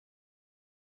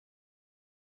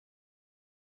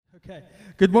Okay.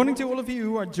 Good morning to all of you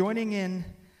who are joining in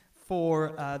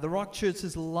for the Rock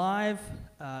Church's live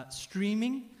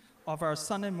streaming of our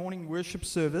Sunday morning worship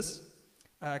service,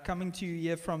 coming to you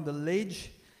here from the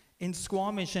Ledge in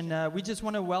Squamish. And we just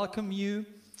want to welcome you,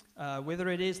 whether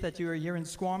it is that you are here in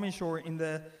Squamish or in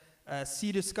the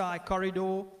Cedar Sky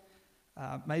corridor,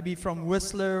 maybe from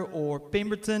Whistler or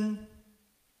Pemberton,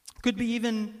 could be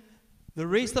even the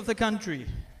rest of the country,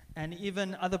 and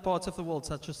even other parts of the world,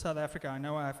 such as South Africa. I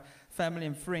know I have family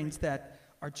and friends that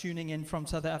are tuning in from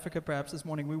South Africa perhaps this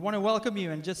morning. We want to welcome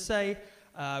you and just say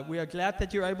we are glad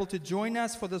that you're able to join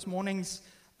us for this morning's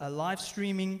live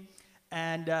streaming.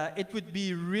 And it would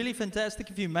be really fantastic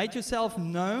if you made yourself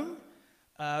known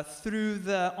through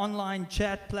the online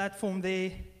chat platform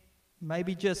there.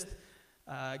 Maybe just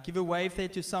give a wave there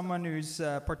to someone who's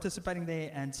participating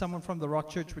there, and someone from the Rock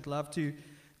Church would love to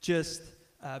just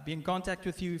be in contact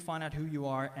with you, find out who you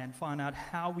are, and find out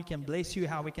how we can bless you,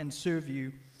 how we can serve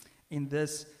you in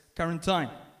this current time.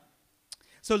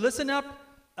 So listen up.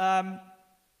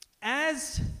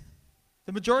 As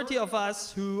the majority of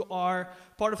us who are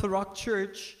part of the Rock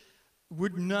Church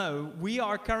would know, we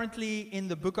are currently in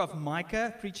the book of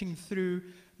Micah, preaching through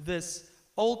this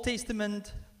Old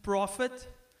Testament prophet,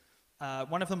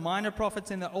 one of the minor prophets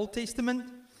in the Old Testament.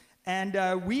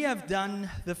 And we have done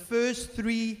the first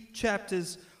 3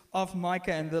 chapters of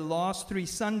Micah and the last 3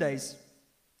 Sundays.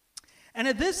 And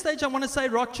at this stage, I want to say,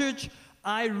 Rock Church,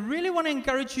 I really want to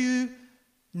encourage you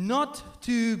not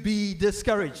to be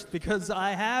discouraged, because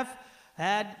I have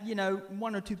had,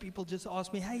 1 or 2 people just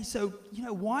ask me, hey, so,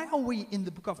 why are we in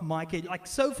the book of Micah? Like,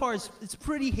 so far, it's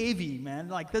pretty heavy, man.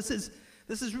 Like, this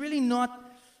is really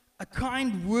not a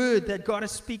kind word that God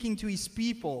is speaking to his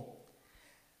people.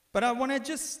 But I want to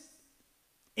just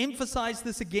emphasize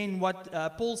this again, what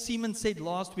Paul Seaman said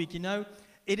last week.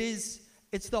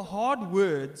 It's the hard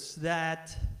words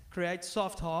that create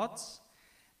soft hearts,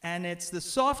 and it's the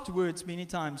soft words many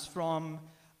times from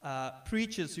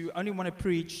preachers who only want to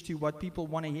preach to what people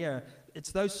want to hear.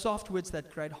 It's those soft words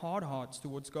that create hard hearts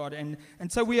towards God. And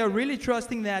so we are really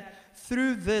trusting that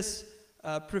through this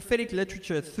prophetic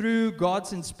literature, through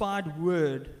God's inspired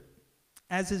word,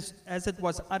 as it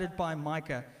was uttered by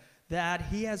Micah, that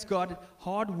he has got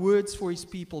hard words for his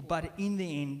people, but in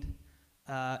the end,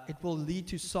 it will lead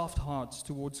to soft hearts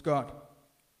towards God.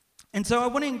 And so I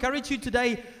want to encourage you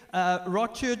today,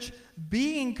 Rock Church,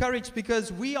 be encouraged,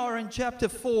 because we are in chapter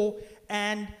 4,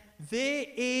 and there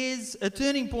is a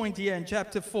turning point here in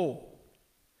chapter 4.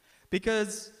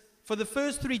 Because for the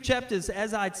first 3 chapters,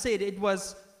 as I'd said, it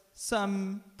was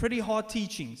some pretty hard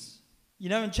teachings.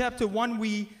 In chapter 1,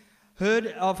 we heard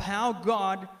of how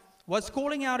God was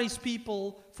calling out his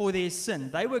people for their sin.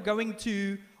 They were going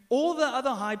to all the other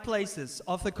high places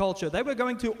of the culture. They were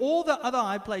going to all the other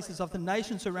high places of the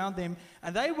nations around them,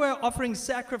 and they were offering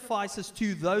sacrifices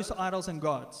to those idols and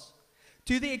gods,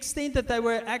 to the extent that they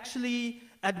were actually,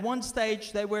 at one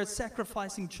stage, they were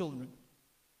sacrificing children.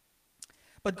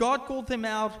 But God called them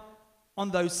out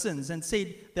on those sins and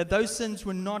said that those sins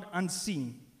were not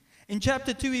unseen. In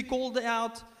chapter 2, he called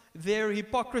out their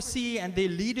hypocrisy and their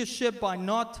leadership by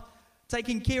not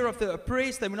taking care of the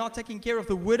oppressed. They were not taking care of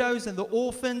the widows and the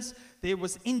orphans. There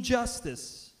was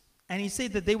injustice. And he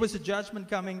said that there was a judgment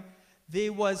coming.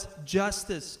 There was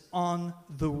justice on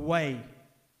the way.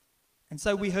 And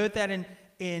so we heard that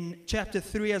in chapter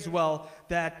 3 as well,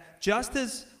 that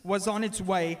justice was on its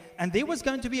way, and there was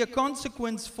going to be a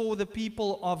consequence for the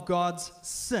people of God's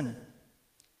sin.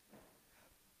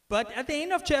 But at the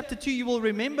end of chapter 2, you will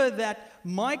remember that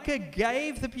Micah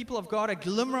gave the people of God a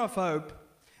glimmer of hope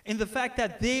in the fact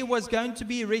that there was going to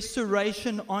be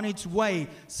restoration on its way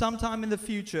sometime in the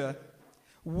future,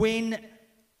 when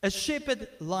a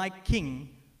shepherd-like king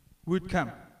would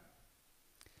come.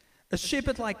 A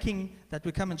shepherd-like king that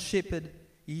would come and shepherd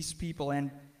his people.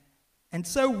 And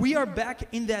so we are back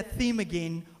in that theme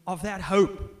again of that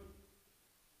hope.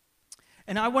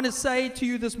 And I want to say to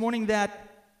you this morning that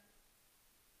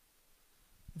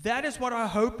is what our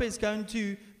hope is going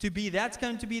to be. That's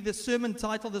going to be the sermon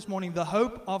title this morning, The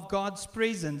Hope of God's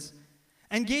Presence.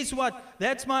 And guess what?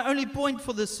 That's my only point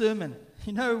for this sermon.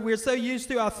 We're so used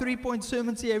to our 3-point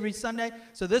sermons here every Sunday,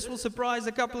 so this will surprise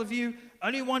a couple of you.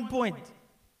 Only one point.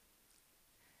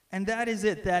 And that is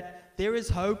it, that there is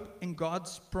hope in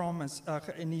God's promise,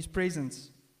 in his presence.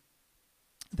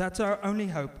 That's our only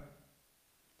hope.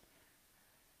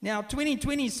 Now,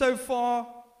 2020 so far,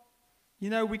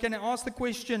 we can ask the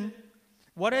question,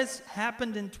 what has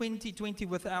happened in 2020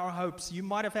 with our hopes? You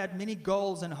might have had many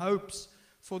goals and hopes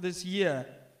for this year,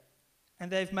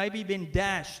 and they've maybe been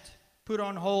dashed, put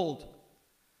on hold.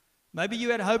 Maybe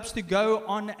you had hopes to go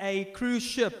on a cruise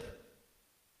ship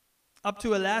up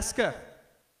to Alaska.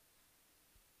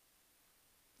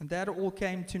 And that all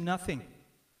came to nothing.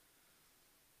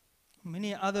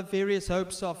 Many other various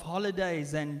hopes of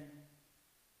holidays and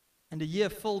a year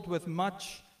filled with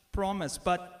much promise.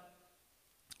 But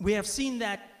we have seen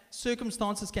that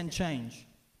circumstances can change.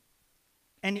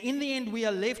 And in the end, we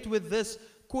are left with this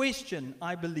question,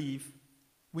 I believe,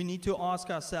 we need to ask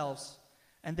ourselves.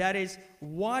 And that is,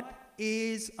 what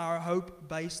is our hope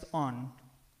based on?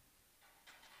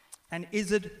 And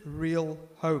is it real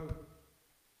hope?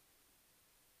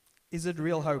 Is it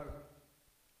real hope?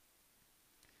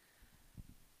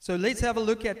 So let's have a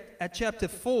look at chapter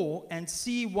 4 and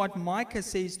see what Micah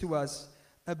says to us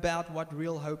about what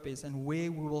real hope is and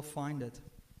where we will find it.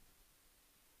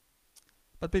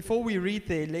 But before we read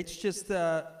there, let's just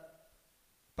bow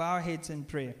our heads in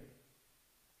prayer.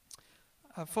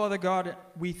 Father God,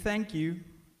 we thank you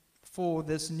for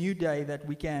this new day that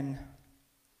we can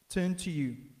turn to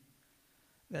you,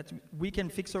 that we can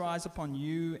fix our eyes upon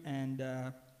you,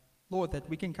 and Lord, that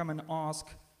we can come and ask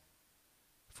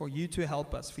for you to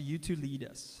help us, for you to lead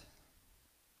us.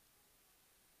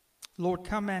 Lord,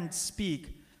 come and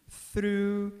speak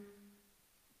through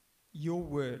your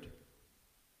word.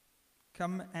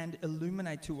 Come and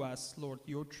illuminate to us, Lord,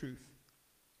 your truth.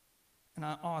 And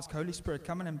I ask, Holy Spirit,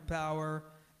 come and empower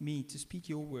me to speak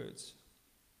your words.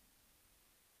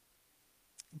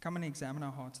 And come and examine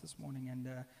our hearts this morning. And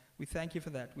we thank you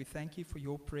for that. We thank you for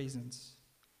your presence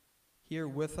here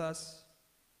with us,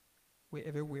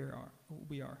 wherever we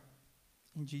are.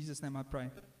 In Jesus' name I pray.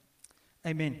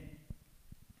 Amen.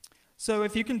 So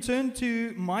if you can turn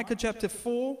to Micah chapter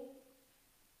 4,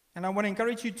 and I want to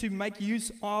encourage you to make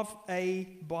use of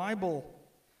a Bible.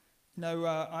 You know,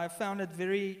 I found it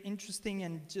very interesting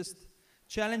and just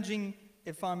challenging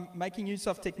if I'm making use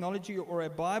of technology or a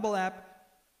Bible app.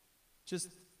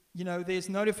 Just, you know, there's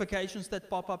notifications that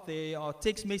pop up, there are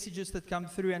text messages that come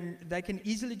through, and they can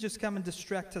easily just come and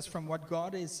distract us from what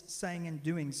God is saying and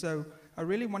doing. So I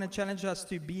really want to challenge us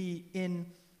to be in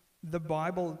the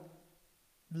Bible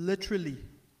literally,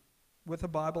 with the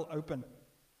Bible open.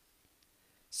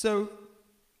 So,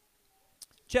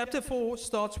 chapter 4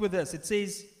 starts with this. It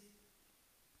says,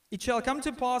 "It shall come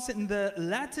to pass in the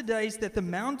latter days that the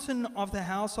mountain of the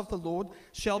house of the Lord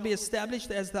shall be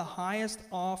established as the highest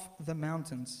of the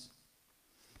mountains.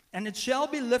 And it shall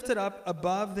be lifted up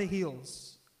above the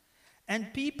hills,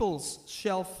 and peoples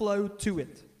shall flow to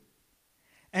it.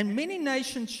 And many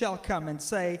nations shall come and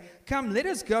say, Come, let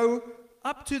us go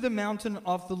up to the mountain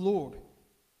of the Lord,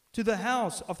 to the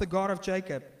house of the God of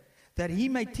Jacob, that he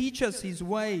may teach us his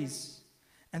ways,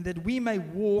 and that we may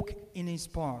walk in his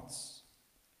paths.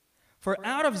 For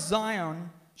out of Zion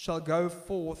shall go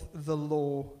forth the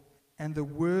law and the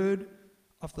word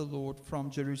of the Lord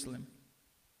from Jerusalem."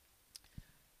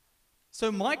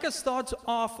 So Micah starts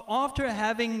off after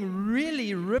having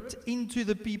really ripped into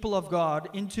the people of God,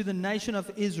 into the nation of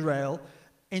Israel,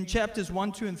 in chapters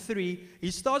 1, 2, and 3.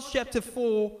 He starts chapter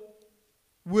 4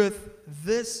 with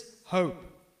this hope.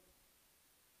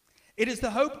 It is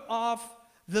the hope of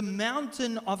the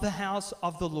mountain of the house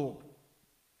of the Lord.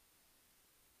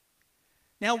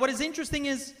 Now, what is interesting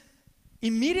is,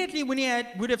 immediately when he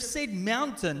would have said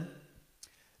mountain,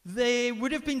 there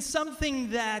would have been something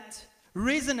that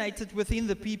resonated within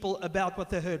the people about what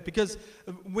they heard. Because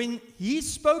when he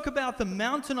spoke about the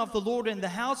mountain of the Lord and the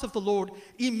house of the Lord,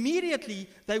 immediately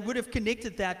they would have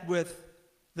connected that with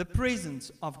the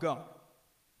presence of God.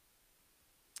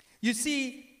 You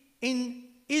see, in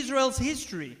Israel's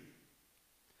history,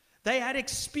 they had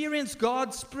experienced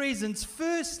God's presence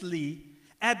firstly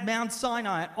at Mount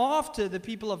Sinai, after the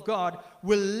people of God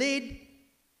were led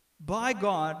by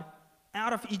God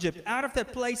out of Egypt, out of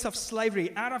that place of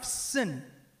slavery, out of sin.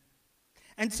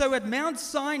 And so at Mount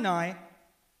Sinai,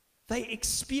 they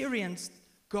experienced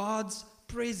God's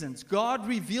presence. God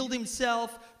revealed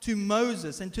himself to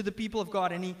Moses and to the people of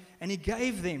God, and he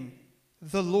gave them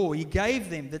the law. He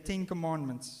gave them the 10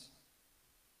 Commandments.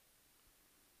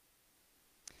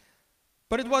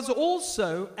 But it was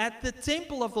also at the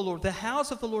temple of the Lord, the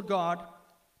house of the Lord God,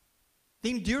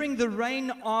 then during the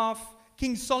reign of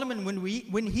King Solomon,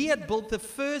 when he had built the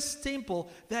first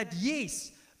temple, that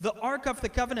yes, the Ark of the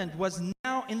Covenant was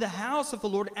now in the house of the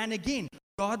Lord, and again,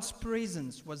 God's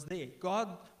presence was there.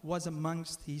 God was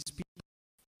amongst his people.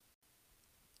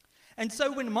 And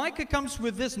so when Micah comes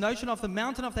with this notion of the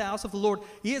mountain of the house of the Lord,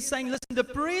 he is saying, listen, the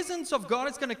presence of God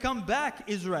is going to come back,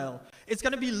 Israel. It's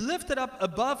going to be lifted up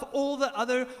above all the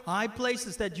other high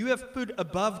places that you have put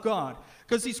above God.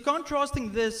 Because he's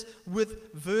contrasting this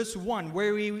with verse 1,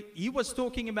 where he was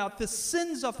talking about the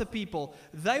sins of the people.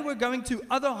 They were going to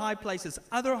other high places,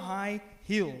 other high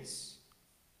hills.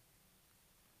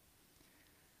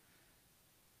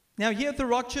 Now, here at the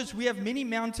Rock Church, we have many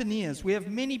mountaineers. We have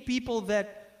many people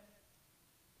that,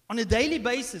 on a daily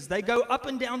basis, they go up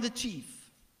and down the Chief.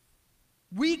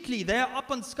 Weekly, they are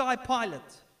up on Sky Pilot.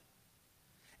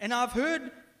 And I've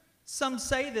heard some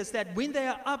say this, that when they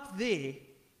are up there,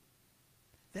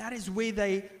 that is where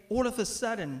they, all of a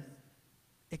sudden,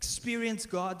 experience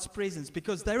God's presence,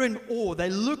 because they're in awe. They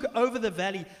look over the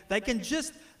valley. They can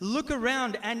just look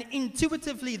around, and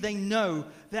intuitively they know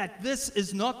that this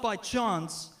is not by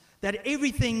chance, that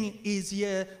everything is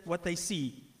here what they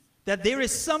see, that there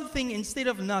is something instead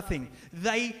of nothing.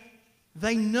 They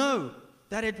know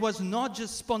that it was not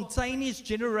just spontaneous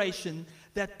generation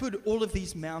that put all of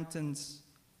these mountains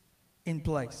in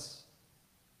place.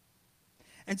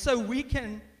 And so we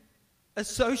can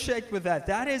associate with that.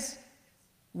 That is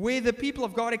where the people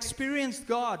of God experienced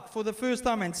God for the first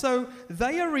time. And so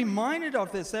they are reminded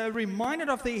of this. They are reminded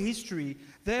of their history.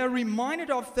 They are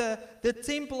reminded of the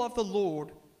temple of the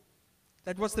Lord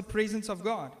that was the presence of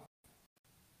God.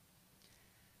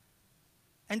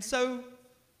 And so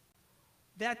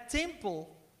that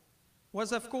temple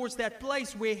was, of course, that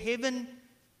place where heaven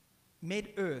met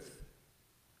earth,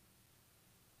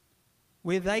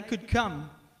 where they could come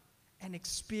and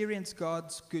experience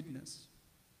God's goodness.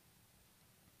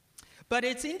 But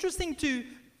it's interesting to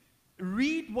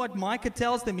read what Micah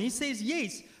tells them. He says,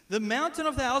 yes, the mountain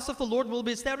of the house of the Lord will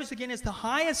be established again as the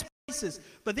highest places.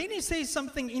 But then he says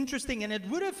something interesting, and it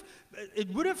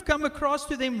would have come across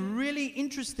to them really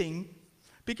interesting,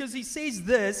 because he says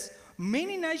this: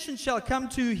 many nations shall come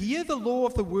to hear the law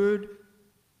of the word,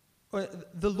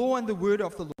 the law and the word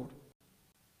of the Lord.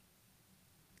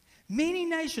 Many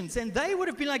nations, and they would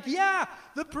have been like, yeah,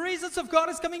 the presence of God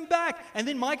is coming back. And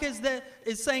then Micah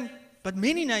is saying, but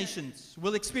many nations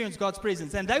will experience God's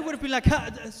presence. And they would have been like,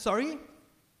 sorry?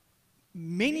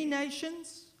 Many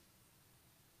nations?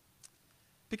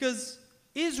 Because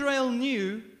Israel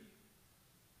knew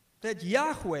that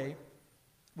Yahweh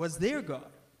was their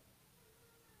God.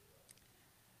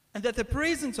 And that the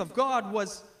presence of God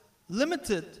was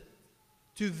limited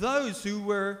to those who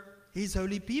were His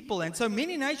holy people. And so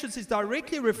many nations is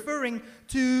directly referring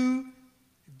to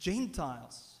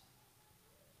Gentiles,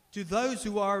 to those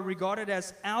who are regarded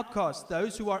as outcasts,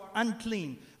 those who are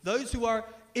unclean, those who are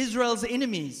Israel's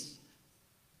enemies.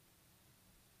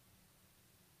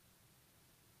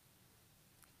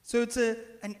 So it's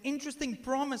an interesting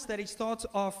promise that he starts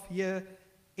off here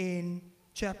in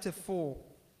chapter 4.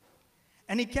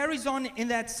 And he carries on in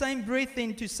that same breath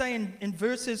then to say in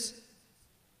verses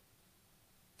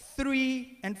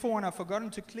 3 and 4, and I've forgotten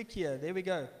to click here. There we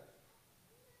go.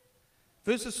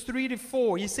 Verses 3 to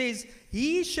 4, he says,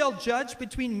 he shall judge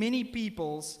between many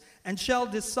peoples and shall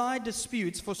decide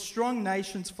disputes for strong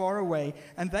nations far away,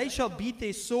 and they shall beat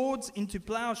their swords into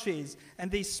plowshares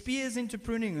and their spears into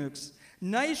pruning hooks.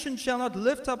 Nation shall not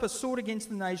lift up a sword against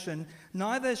the nation,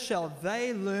 neither shall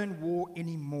they learn war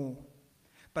anymore.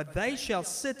 But they shall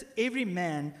sit every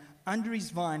man under his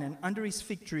vine and under his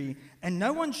fig tree, and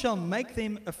no one shall make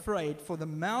them afraid, for the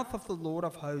mouth of the Lord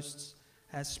of hosts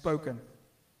has spoken.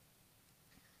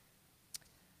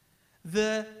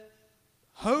 The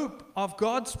hope of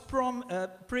God's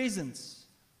presence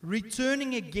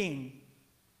returning again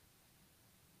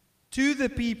to the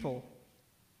people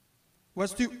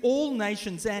was to all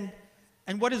nations. And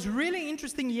what is really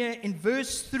interesting here in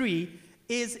verse 3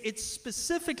 is it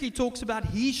specifically talks about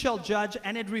he shall judge,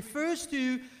 and it refers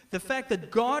to the fact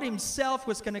that God himself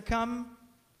was going to come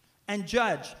and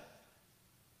judge.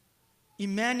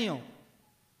 Emmanuel,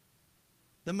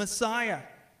 the Messiah.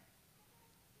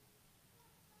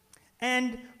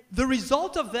 And the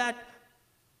result of that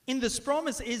in this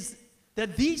promise is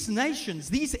that these nations,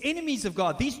 these enemies of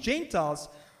God, these Gentiles,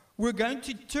 were going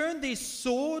to turn their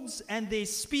swords and their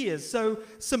spears, so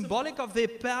symbolic of their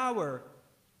power.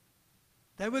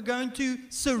 They were going to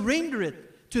surrender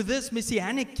it to this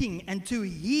Messianic king and to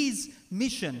his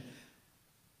mission.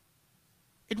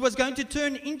 It was going to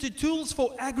turn into tools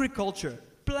for agriculture,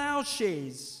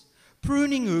 plowshares,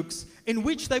 pruning hooks, in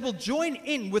which they will join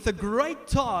in with a great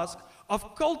task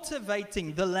of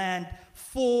cultivating the land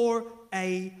for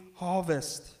a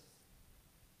harvest.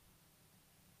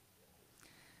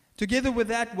 Together with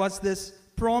that was this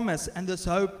promise and this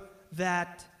hope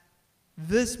that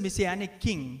this Messianic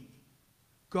king,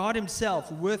 God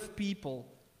himself with people,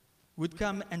 would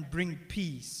come and bring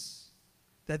peace,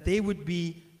 that there would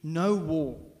be no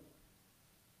war.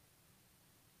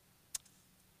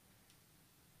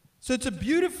 So it's a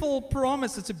beautiful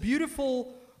promise, it's a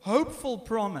beautiful, hopeful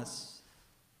promise.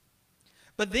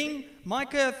 But then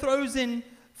Micah throws in,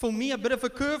 for me, a bit of a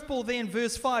curveball there in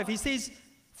verse 5. He says,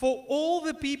 for all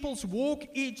the peoples walk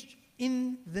each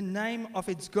in the name of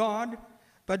its God,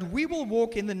 but we will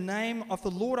walk in the name of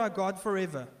the Lord our God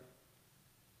forever.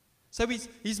 So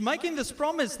he's making this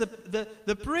promise.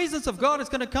 The presence of God is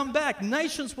going to come back.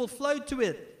 Nations will flow to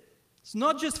it. It's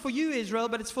not just for you, Israel,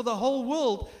 but it's for the whole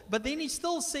world. But then he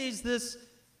still says this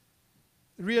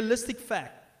realistic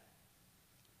fact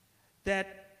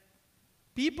that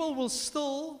people will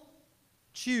still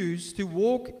choose to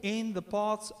walk in the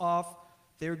paths of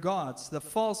their gods, the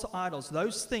false idols,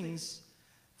 those things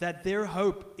that their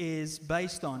hope is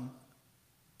based on.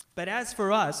 But as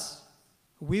for us,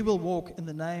 we will walk in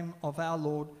the name of our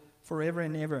Lord forever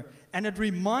and ever. And it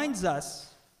reminds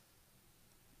us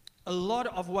a lot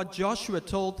of what Joshua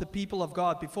told the people of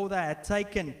God before they had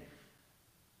taken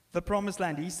the promised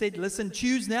land. He said, listen,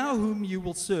 choose now whom you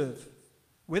will serve.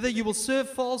 Whether you will serve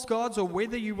false gods or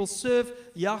whether you will serve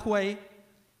Yahweh.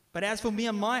 But as for me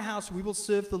and my house, we will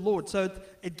serve the Lord. So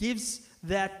it gives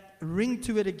that ring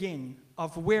to it again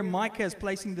of where Micah is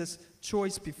placing this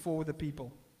choice before the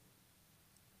people.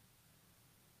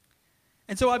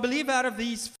 And so I believe out of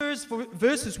these first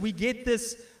verses, we get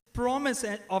this promise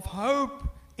of hope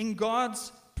in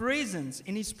God's presence,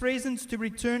 in His presence to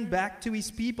return back to His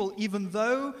people, even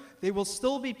though there will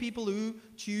still be people who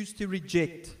choose to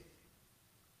reject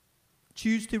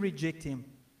Him.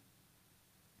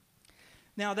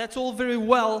 Now, that's all very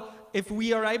well. If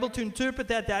we are able to interpret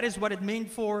that, that is what it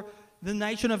meant for the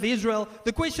nation of Israel.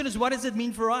 The question is, what does it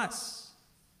mean for us?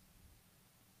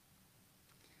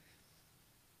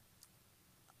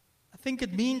 I think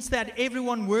it means that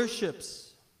everyone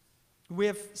worships. We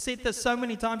have said this so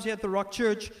many times here at the Rock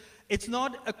Church. It's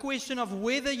not a question of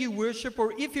whether you worship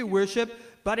or if you worship,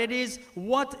 but it is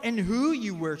what and who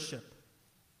you worship.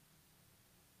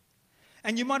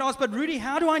 And you might ask, but Rudy,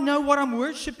 how do I know what I'm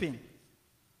worshiping?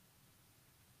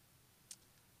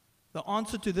 The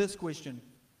answer to this question,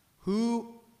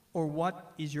 who or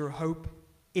what is your hope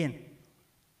in?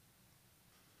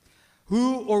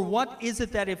 Who or what is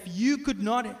it that if you could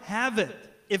not have it,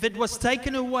 if it was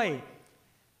taken away,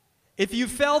 if you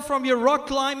fell from your rock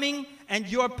climbing and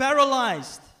you are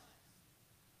paralyzed,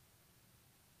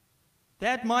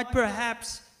 that might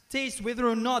perhaps test whether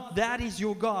or not that is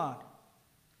your God.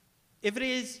 If it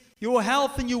is your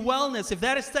health and your wellness, if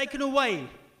that is taken away,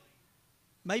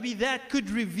 maybe that could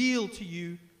reveal to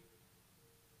you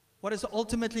what is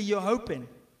ultimately your hope in.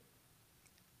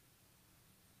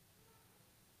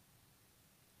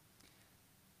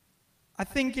 I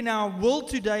think in our world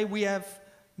today we have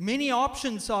many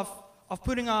options of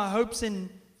putting our hopes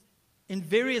in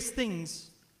various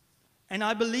things. And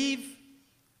I believe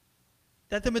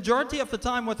that the majority of the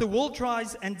time what the world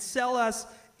tries and sell us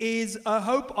is a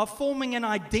hope of forming an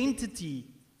identity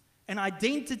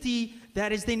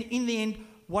that is then in the end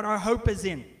what our hope is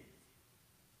in.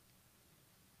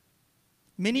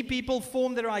 Many people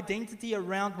form their identity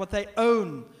around what they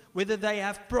own, whether they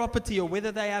have property or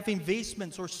whether they have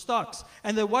investments or stocks.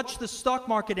 And they watch the stock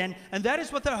market and that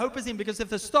is what their hope is in, because if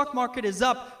the stock market is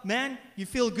up, man, you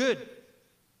feel good.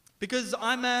 Because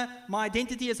my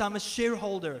identity is I'm a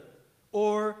shareholder,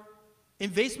 or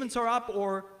investments are up,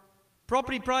 or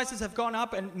property prices have gone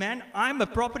up, and man, I'm a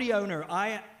property owner.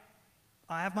 I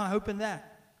have my hope in that.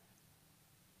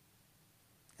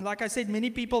 Like I said,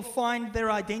 many people find their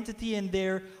identity in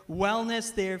their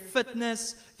wellness, their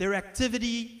fitness, their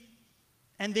activity.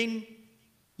 And then,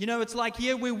 it's like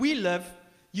here where we live,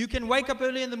 you can wake up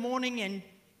early in the morning and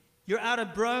you're out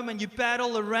at Brome and you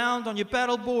paddle around on your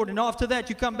paddle board. And after that,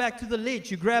 you come back to the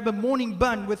ledge. You grab a morning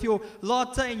bun with your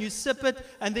latte and you sip it.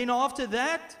 And then after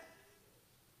that,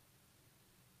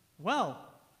 well,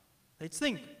 let's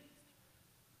think.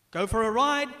 Go for a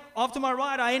ride. After my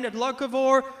ride, I end at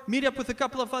Locavor, meet up with a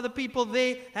couple of other people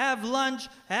there, have lunch,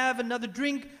 have another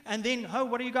drink, and then,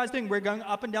 what are you guys doing? We're going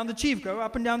up and down the Chief. Go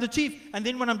up and down the Chief. And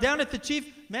then when I'm down at the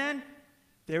Chief, man,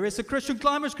 there is a Christian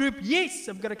climbers group. Yes,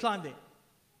 I'm going to climb there.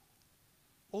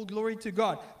 All glory to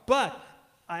God. But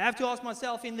I have to ask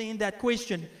myself in the end that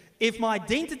question, if my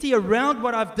identity around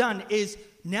what I've done is,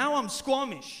 now I'm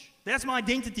Squamish. That's my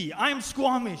identity. I am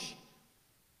Squamish.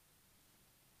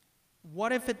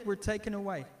 What if it were taken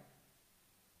away?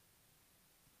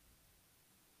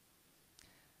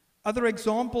 Other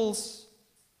examples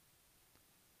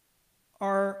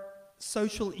are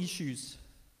social issues.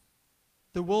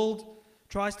 The world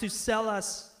tries to sell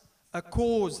us a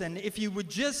cause, and if you would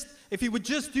just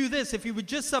do this, if you would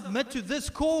just submit to this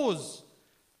cause,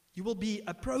 you will be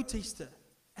a protester,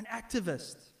 an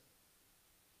activist.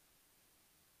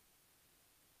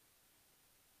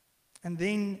 And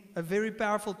then a very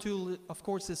powerful tool, of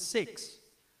course, is sex.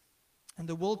 And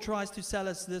the world tries to sell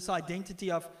us this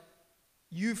identity of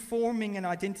you forming an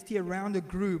identity around a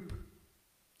group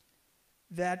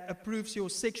that approves your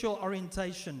sexual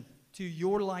orientation to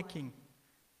your liking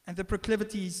and the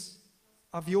proclivities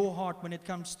of your heart when it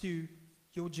comes to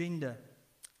your gender.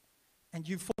 And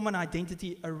you form an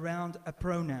identity around a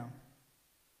pronoun.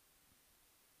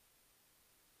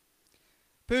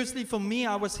 Personally, for me,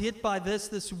 I was hit by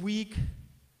this week.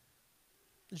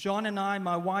 Jean and I,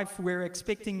 my wife, were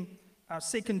expecting our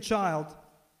second child.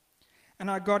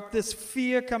 And I got this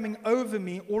fear coming over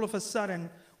me all of a sudden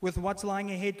with what's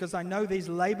lying ahead, because I know there's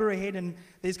labor ahead and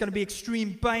there's going to be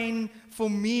extreme pain for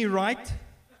me, right?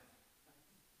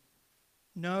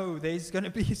 No, there's going to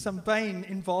be some pain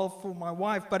involved for my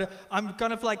wife, but I'm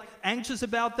kind of like anxious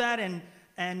about that,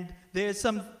 and there's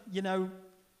some,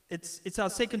 it's our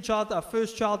second child. Our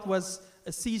first child was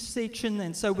a C-section,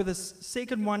 and so with the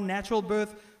second one, natural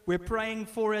birth, we're praying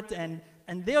for it, and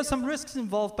there are some risks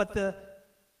involved, but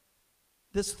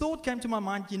this thought came to my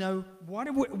mind,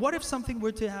 what if something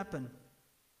were to happen?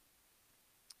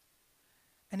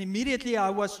 And immediately I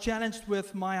was challenged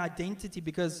with my identity,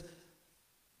 because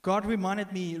God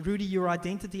reminded me, Rudy, your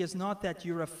identity is not that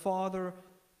you're a father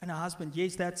and a husband.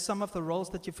 Yes, that's some of the roles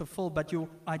that you fulfill, but your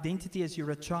identity is you're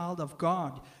a child of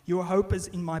God. Your hope is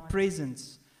in my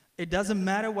presence. It doesn't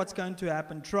matter what's going to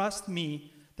happen. Trust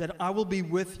me that I will be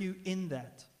with you in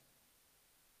that.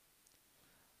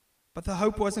 But the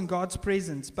hope was in God's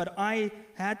presence. But I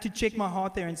had to check my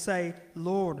heart there and say,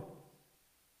 Lord,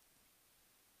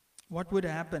 what would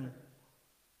happen?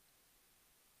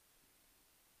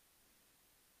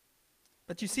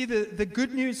 But you see, the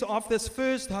good news of this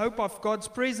first hope of God's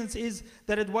presence is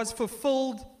that it was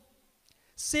fulfilled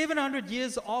 700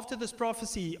 years after this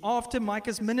prophecy, after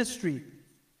Micah's ministry.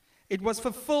 It was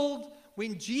fulfilled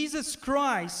when Jesus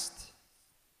Christ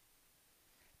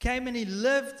came and he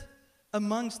lived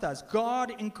amongst us,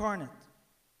 God incarnate.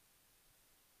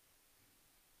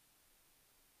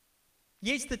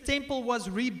 Yes, the temple was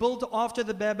rebuilt after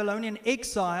the Babylonian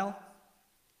exile,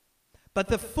 but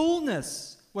the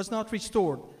fullness was not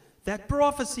restored. That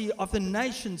prophecy of the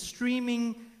nation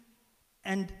streaming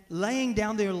and laying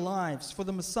down their lives for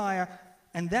the Messiah,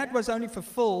 and that was only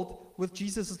fulfilled with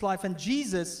Jesus' life. And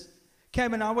Jesus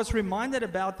came, and I was reminded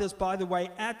about this, by the way,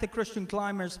 at the Christian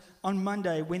Climbers on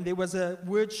Monday, when there was a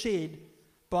word shared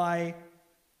by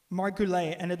Mark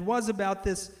Goulet, and it was about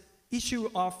this issue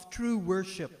of true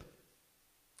worship.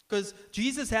 Because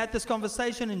Jesus had this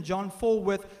conversation in John 4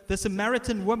 with the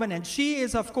Samaritan woman, and she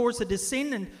is, of course, a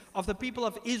descendant of the people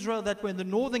of Israel that were in the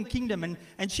northern kingdom.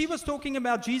 And she was talking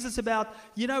about Jesus about,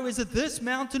 is it this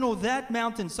mountain or that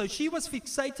mountain? So she was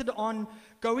fixated on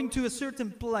going to a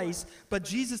certain place, but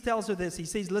Jesus tells her this. He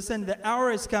says, listen, the hour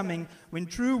is coming when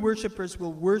true worshipers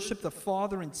will worship the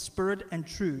Father in spirit and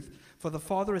truth, for the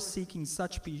Father is seeking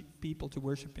such people to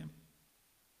worship him.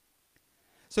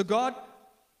 So God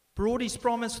brought his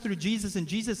promise through Jesus, and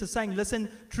Jesus is saying, listen,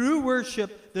 true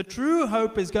worship, the true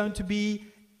hope is going to be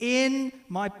in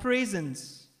my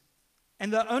presence.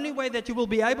 And the only way that you will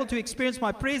be able to experience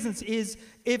my presence is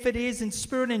if it is in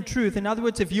spirit and truth. In other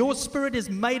words, if your spirit is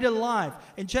made alive.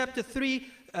 In chapter 3,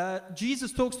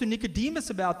 Jesus talks to Nicodemus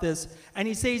about this, and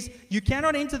he says, you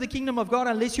cannot enter the kingdom of God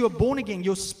unless you are born again.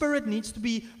 Your spirit needs to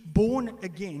be born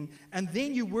again, and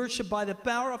then you worship by the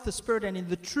power of the Spirit and in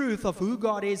the truth of who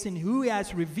God is and who he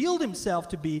has revealed himself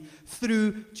to be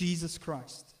through Jesus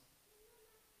Christ.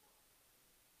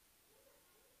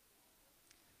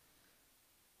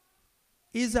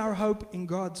 Is our hope in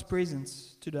God's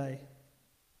presence today?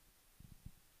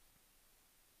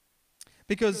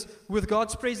 Because with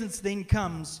God's presence then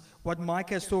comes what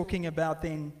Micah is talking about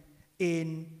then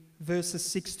in verses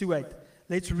 6 to 8.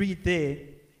 Let's read there.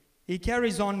 He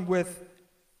carries on with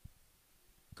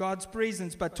God's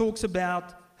presence, but talks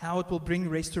about how it will bring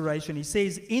restoration. He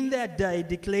says, in that day,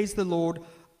 declares the Lord,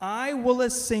 I will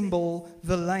assemble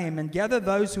the lame and gather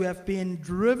those who have been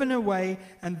driven away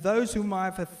and those whom I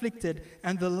have afflicted.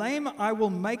 And the lame I will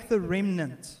make the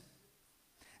remnant,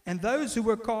 and those who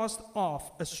were cast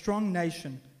off a strong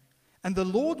nation. And the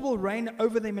Lord will reign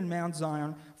over them in Mount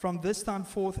Zion from this time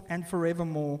forth and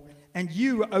forevermore. And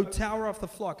you, O tower of the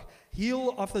flock,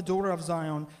 hill of the daughter of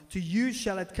Zion, to you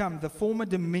shall it come, the former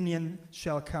dominion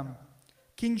shall come,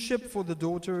 kingship for the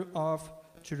daughter of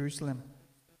Jerusalem.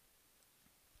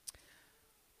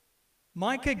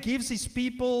 Micah gives his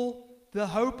people the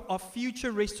hope of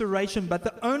future restoration, but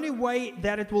the only way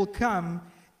that it will come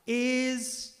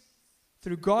is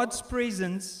through God's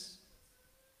presence.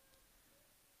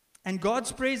 And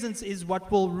God's presence is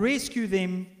what will rescue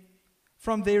them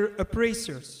from their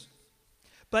oppressors.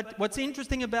 But what's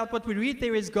interesting about what we read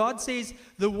there is God says,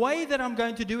 the way that I'm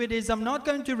going to do it is I'm not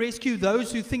going to rescue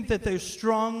those who think that they're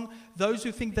strong, those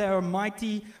who think they are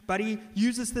mighty, but he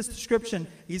uses this description.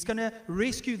 He's going to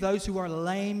rescue those who are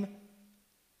lame,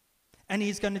 and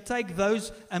he's going to take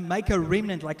those and make a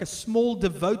remnant, like a small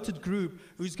devoted group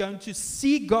who's going to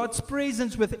see God's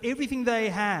presence with everything they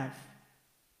have.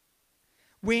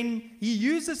 When he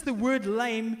uses the word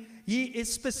lame, he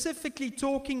is specifically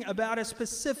talking about a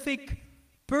specific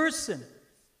person.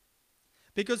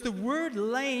 Because the word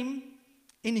lame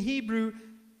in Hebrew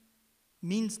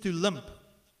means to limp.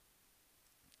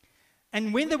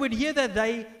 And when they would hear that,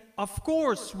 they, of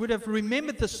course, would have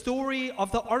remembered the story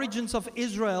of the origins of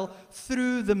Israel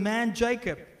through the man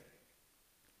Jacob.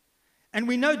 And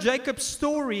we know Jacob's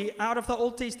story out of the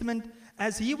Old Testament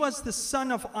as he was the son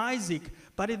of Isaac,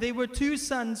 but there were two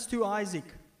sons to Isaac.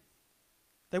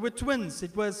 They were twins.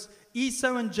 It was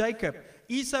Esau and Jacob.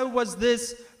 Esau was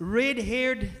this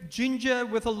red-haired ginger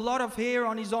with a lot of hair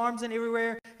on his arms and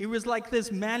everywhere. He was like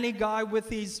this manly guy with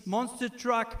his monster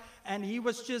truck, and he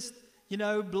was just,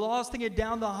 blasting it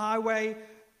down the highway.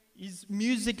 His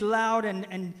music loud,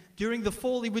 and during the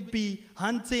fall he would be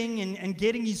hunting and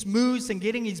getting his moose and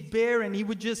getting his bear, and he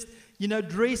would just,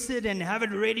 dress it and have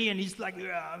it ready, and he's like,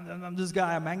 I'm this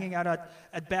guy, I'm hanging out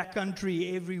at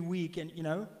backcountry every week, and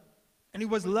he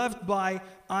was loved by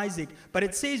Isaac. But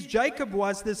it says Jacob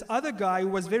was this other guy who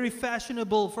was very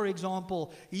fashionable, for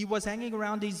example. He was hanging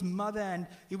around his mother, and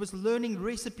he was learning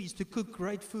recipes to cook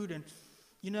great food,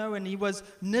 and he was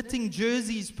knitting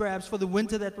jerseys perhaps for the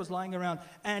winter that was lying around.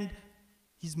 And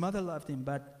his mother loved him,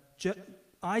 but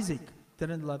Isaac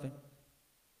didn't love him.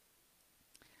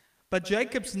 But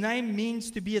Jacob's name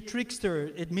means to be a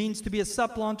trickster. It means to be a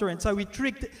supplanter. And so he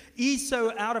tricked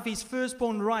Esau out of his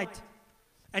firstborn right.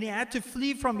 And he had to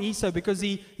flee from Esau because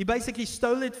he basically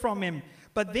stole it from him.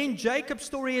 But then Jacob's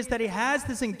story is that he has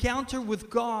this encounter with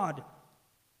God.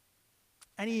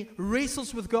 And he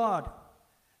wrestles with God.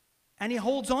 And he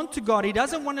holds on to God. He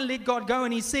doesn't want to let God go.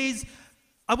 And he says,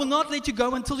 I will not let you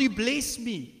go until you bless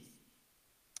me.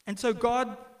 And so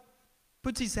God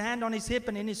puts his hand on his hip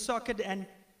and in his socket. And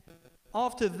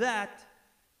after that,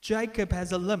 Jacob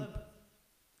has a limp.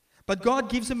 But God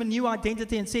gives him a new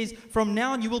identity and says, from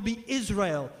now on you will be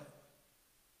Israel.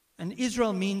 And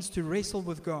Israel means to wrestle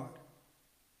with God.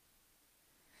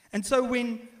 And so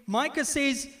when Micah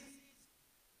says,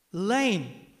 lame,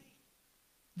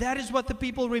 that is what the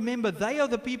people remember. They are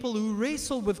the people who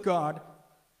wrestle with God.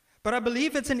 But I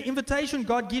believe it's an invitation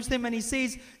God gives them, and he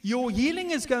says, your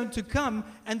healing is going to come,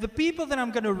 and the people that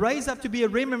I'm going to raise up to be a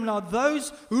remnant are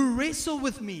those who wrestle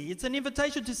with me. It's an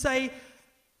invitation to say,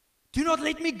 do not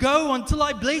let me go until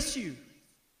I bless you.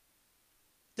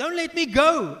 Don't let me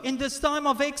go in this time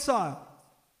of exile.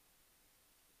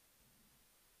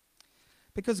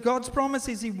 Because God's promise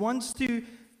is he wants to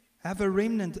have a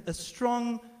remnant, a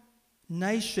strong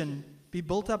nation be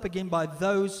built up again by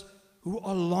those who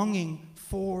are longing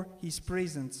for his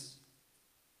presence.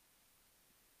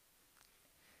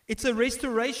 It's a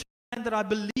restoration that I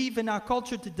believe in our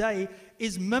culture today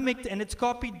is mimicked and it's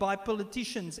copied by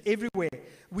politicians everywhere.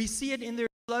 We see it in their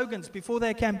slogans before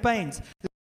their campaigns.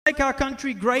 Make our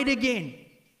country great again.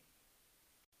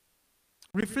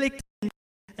 Reflecting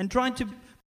and trying to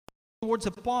towards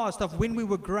a past of when we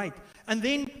were great. And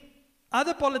then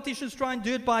other politicians try and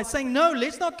do it by saying, no,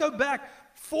 let's not go back,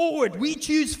 forward. We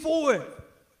choose forward.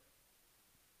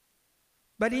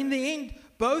 But in the end,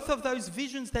 both of those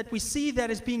visions that we see that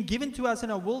is being given to us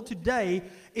in our world today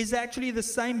is actually the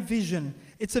same vision.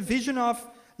 It's a vision of,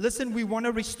 listen, we want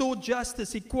to restore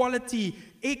justice, equality,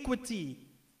 equity.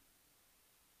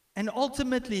 And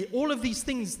ultimately, all of these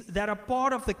things that are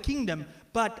part of the kingdom,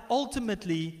 but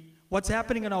ultimately, what's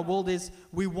happening in our world is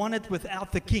we want it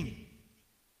without the king.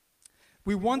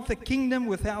 We want the kingdom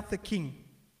without the king.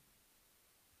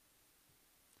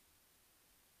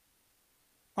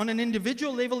 On an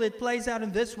individual level, it plays out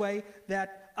in this way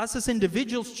that us as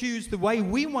individuals choose the way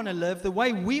we want to live, the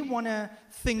way we want to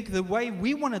think, the way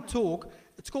we want to talk.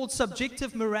 It's called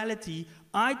subjective morality.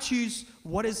 I choose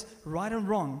what is right and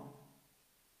wrong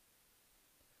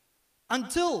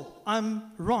until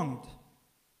I'm wronged.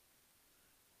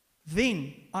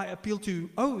 Then I appeal to,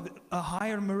 a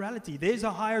higher morality. There's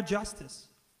a higher justice.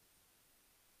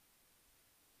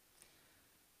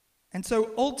 And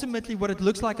so ultimately what it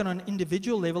looks like on an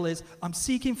individual level is I'm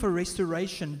seeking for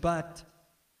restoration, but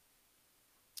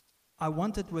I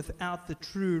want it without the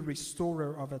true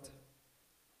restorer of it.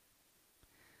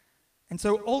 And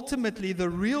so ultimately the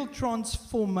real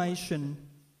transformation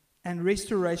and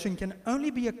restoration can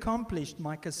only be accomplished,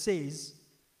 Micah says,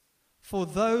 for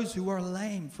those who are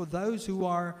lame, for those who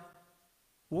are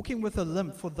walking with a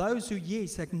limp, for those who,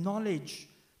 yes, acknowledge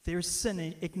their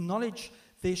sin, acknowledge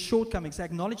their shortcomings,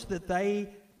 acknowledge that they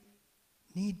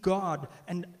need God,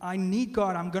 and I need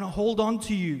God, I'm going to hold on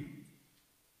to you.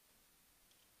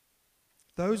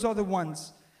 Those are the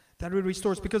ones that will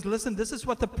restore us. Because listen, this is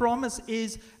what the promise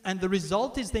is, and the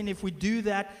result is then if we do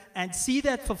that and see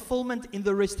that fulfillment in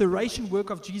the restoration work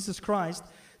of Jesus Christ,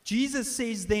 Jesus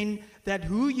says then that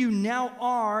who you now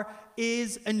are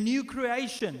is a new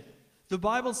creation. The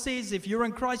Bible says if you're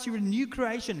in Christ, you're a new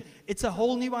creation. It's a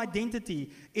whole new identity.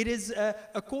 It is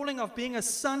a calling of being a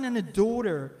son and a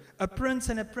daughter, a prince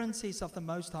and a princess of the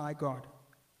Most High God.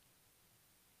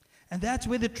 And that's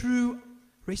where the true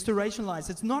restoration lies.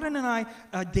 It's not in an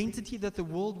identity that the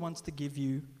world wants to give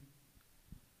you,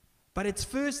 but it's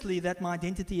firstly that my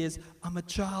identity is I'm a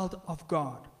child of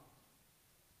God.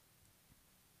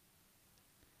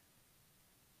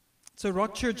 So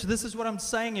Rock Church, this is what I'm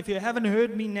saying. If you haven't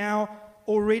heard me now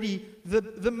already,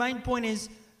 the main point is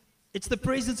it's the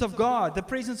presence of God. The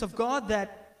presence of God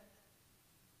that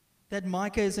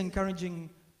Micah is encouraging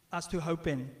us to hope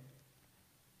in.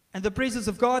 And the presence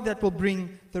of God that will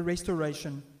bring the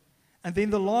restoration. And then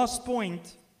the last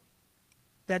point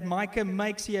that Micah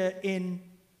makes here in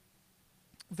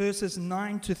verses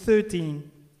 9 to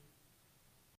 13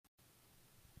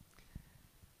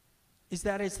 is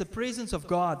that it's the presence of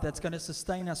God that's going to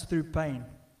sustain us through pain.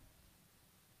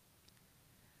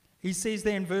 He says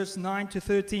there in verse 9 to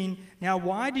 13, now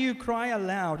why do you cry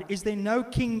aloud? Is there no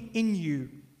king in you?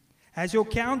 Has your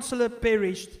counselor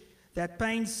perished, that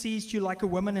pain seized you like a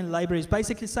woman in labor? He's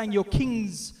basically saying your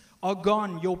kings are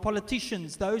gone, your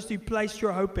politicians, those you placed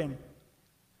your hope in.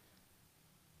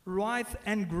 Writhe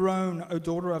and groan, O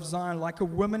daughter of Zion, like a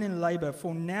woman in labor,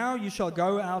 for now you shall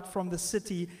go out from the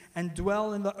city and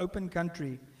dwell in the open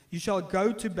country. You shall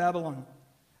go to Babylon.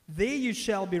 There you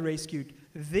shall be rescued.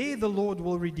 There the Lord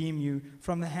will redeem you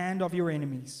from the hand of your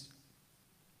enemies.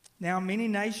 Now many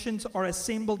nations are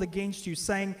assembled against you,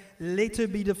 saying, let her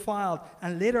be defiled,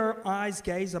 and let her eyes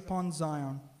gaze upon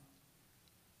Zion.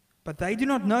 But they do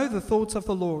not know the thoughts of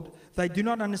the Lord. They do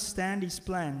not understand his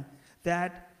plan,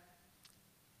 that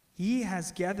he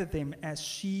has gathered them as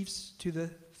sheaves to the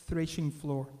threshing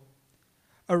floor.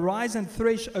 Arise and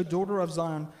thresh, O daughter of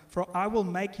Zion, for I will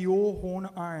make your horn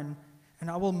iron,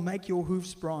 and I will make your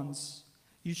hoofs bronze.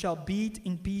 You shall beat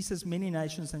in pieces many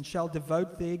nations, and shall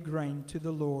devote their grain to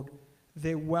the Lord,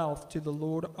 their wealth to the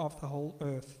Lord of the whole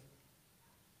earth.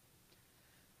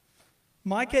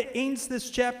 Micah ends this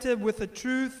chapter with the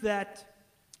truth that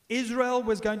Israel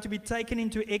was going to be taken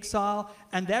into exile,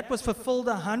 and that was fulfilled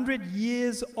 100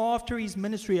 years after his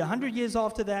ministry. 100 years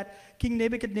after that, King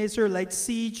Nebuchadnezzar laid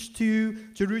siege to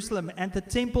Jerusalem, and the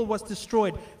temple was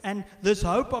destroyed, and this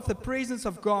hope of the presence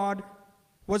of God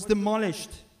was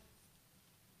demolished.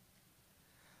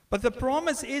 But the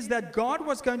promise is that God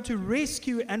was going to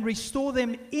rescue and restore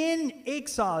them in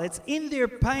exile. It's in their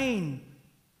pain.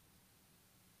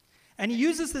 And he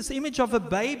uses this image of a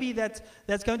baby that's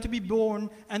going to be born,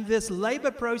 and this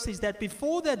labor process that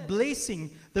before that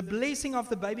blessing, the blessing of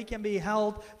the baby can be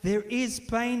held, there is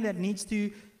pain that needs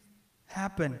to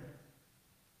happen.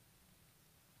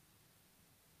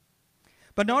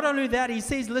 But not only that, he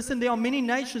says, listen, there are many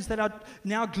nations that are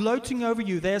now gloating over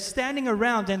you. They are standing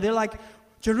around and they're like,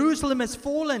 Jerusalem has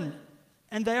fallen,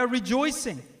 and they are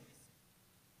rejoicing.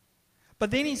 But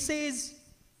then he says,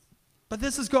 but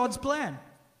this is God's plan.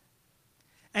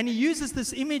 And he uses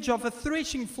this image of a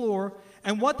threshing floor,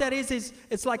 and what that is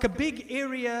it's like a big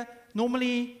area,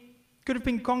 normally could have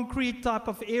been concrete type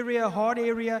of area, hard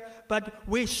area, but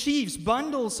where sheaves,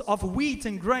 bundles of wheat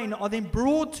and grain are then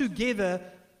brought together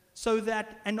so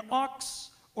that an ox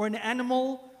or an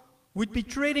animal would be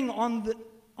treading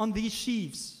on these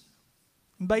sheaves.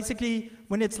 Basically,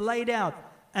 when it's laid out.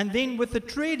 And then with the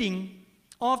treading,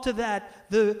 after that,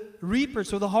 the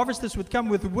reapers or the harvesters would come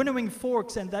with winnowing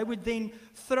forks, and they would then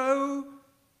throw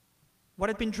what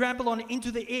had been trampled on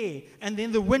into the air, and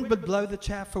then the wind would blow the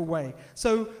chaff away.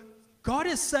 So God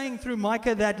is saying through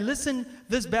Micah that, listen,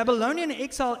 this Babylonian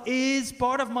exile is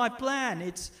part of my plan.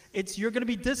 It's you're going to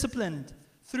be disciplined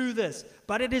through this.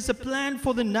 But it is a plan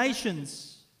for the nations.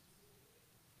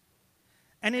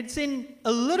 And it's in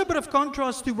a little bit of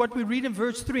contrast to what we read in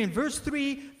verse 3. In verse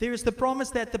 3, there is the promise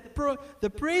that the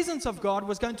presence of God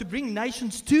was going to bring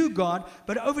nations to God.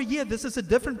 But over here, this is a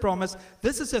different promise.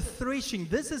 This is a threshing.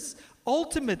 This is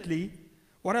ultimately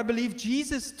what I believe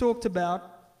Jesus talked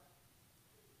about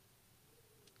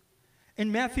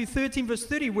in Matthew 13, verse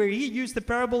 30, where he used the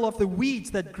parable of the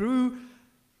weeds that grew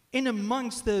in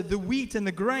amongst the wheat and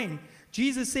the grain.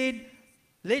 Jesus said,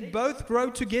 let both grow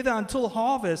together until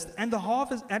harvest, and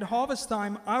at harvest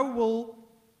time I will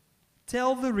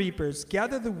Tell the reapers,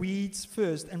 gather the weeds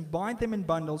first and bind them in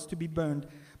bundles to be burned,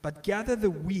 but gather the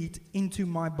wheat into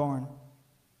my barn.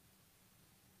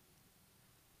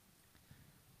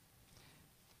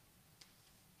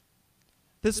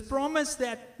 This promise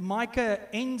that Micah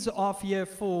ends off here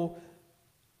for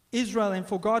Israel and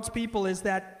for God's people is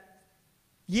that,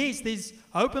 yes, there's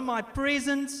hope in my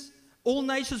presence. All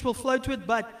nations will flow to it,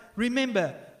 but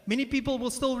remember, many people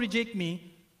will still reject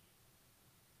me.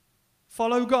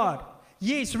 Follow God.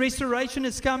 Yes, restoration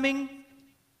is coming,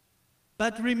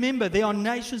 but remember, there are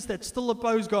nations that still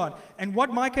oppose God. And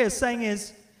what Micah is saying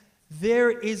is, there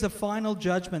is a final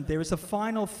judgment. There is a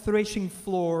final threshing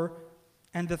floor,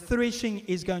 and the threshing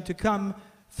is going to come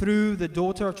through the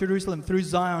daughter of Jerusalem, through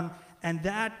Zion, and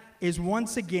that is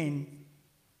once again,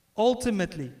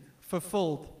 ultimately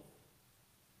fulfilled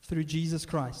through Jesus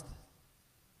Christ.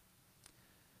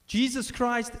 Jesus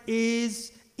Christ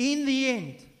is, in the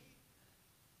end,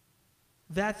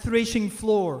 that threshing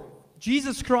floor.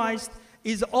 Jesus Christ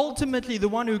is ultimately the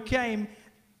one who came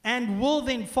and will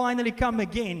then finally come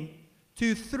again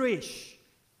to thresh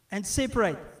and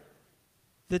separate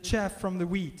the chaff from the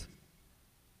wheat.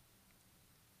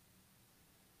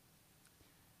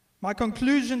 My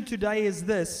conclusion today is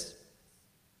this.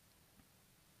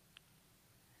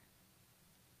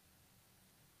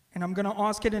 And I'm going to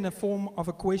ask it in the form of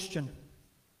a question.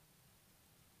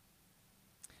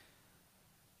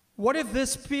 What if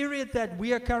this period that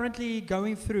we are currently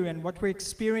going through and what we're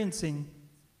experiencing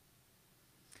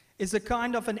is a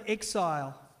kind of an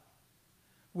exile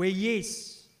where,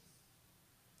 yes,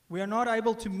 we are not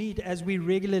able to meet as we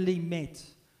regularly met.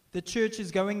 The church is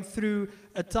going through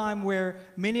a time where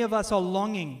many of us are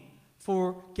longing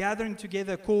for gathering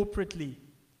together corporately.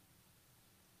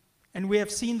 And we have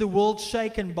seen the world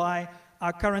shaken by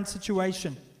our current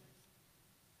situation.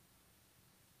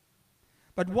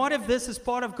 But what if this is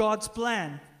part of God's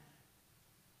plan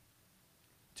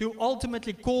to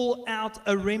ultimately call out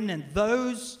a remnant,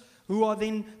 those who are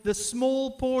then the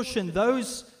small portion,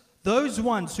 those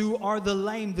ones who are the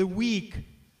lame, the weak,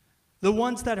 the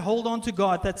ones that hold on to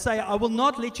God, that say, I will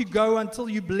not let you go until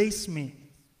you bless me.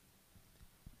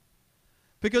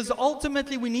 Because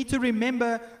ultimately we need to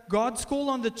remember God's call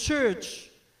on the church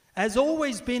has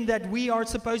always been that we are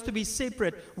supposed to be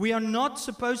separate. We are not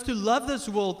supposed to love this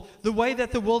world the way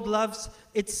that the world loves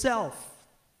itself.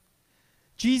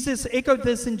 Jesus echoed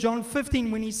this in John 15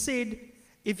 when he said,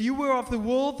 if you were of the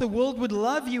world would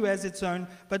love you as its own.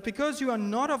 But because you are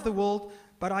not of the world,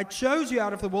 but I chose you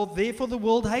out of the world, therefore the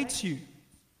world hates you.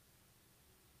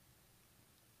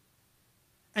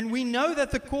 And we know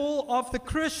that the call of the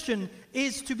Christian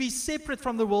is to be separate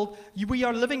from the world. We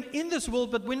are living in this world,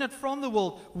 but we're not from the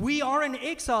world. We are in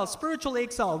exile, spiritual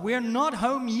exile. We are not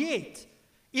home yet.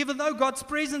 Even though God's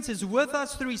presence is with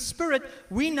us through His Spirit,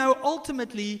 we know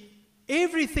ultimately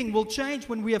everything will change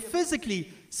when we are physically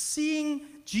seeing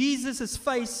Jesus'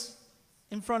 face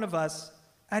in front of us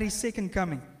at His second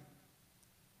coming.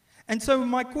 And so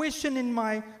my question in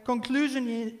my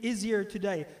conclusion is here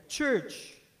today.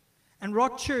 Church, and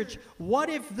Rock Church, what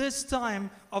if this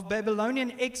time of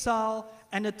Babylonian exile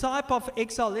and a type of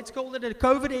exile, let's call it a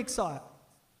COVID exile,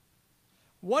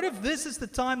 what if this is the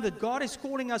time that God is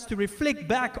calling us to reflect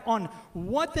back on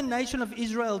what the nation of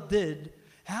Israel did?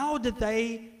 How did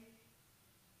they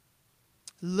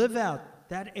live out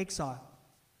that exile?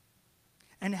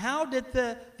 And how did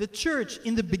the church,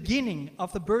 in the beginning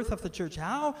of the birth of the church,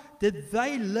 how did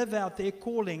they live out their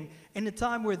calling in a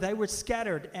time where they were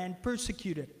scattered and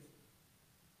persecuted?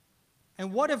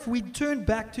 And what if we turn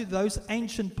back to those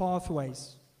ancient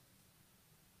pathways?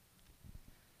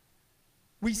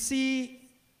 We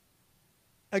see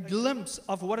a glimpse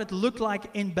of what it looked like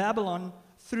in Babylon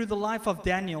through the life of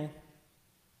Daniel.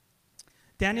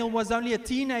 Daniel was only a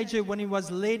teenager when he was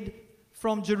led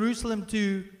from Jerusalem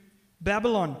to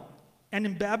Babylon. And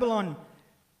in Babylon,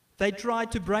 they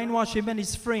tried to brainwash him and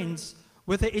his friends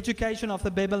with the education of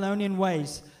the Babylonian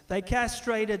ways. They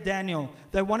castrated Daniel.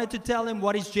 They wanted to tell him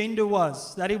what his gender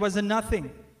was, that he was a nothing.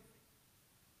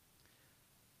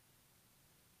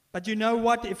 But you know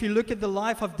what? If you look at the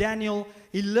life of Daniel,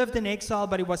 he lived in exile,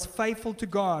 but he was faithful to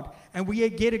God. And we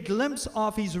get a glimpse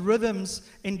of his rhythms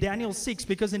in Daniel 6,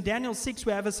 because in Daniel 6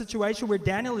 we have a situation where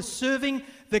Daniel is serving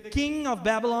the king of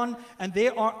Babylon, and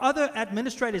there are other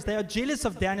administrators. They are jealous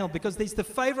of Daniel because there's the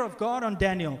favor of God on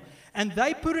Daniel. And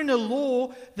they put in a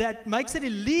law that makes it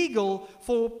illegal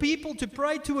for people to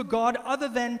pray to a God other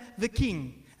than the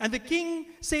king. And the king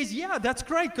says, yeah, that's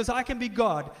great because I can be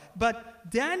God.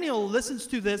 But Daniel listens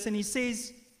to this and he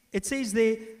says, it says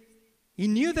there, he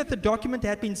knew that the document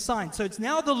had been signed. So it's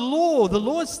now the law. The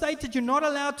law states that you're not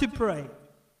allowed to pray.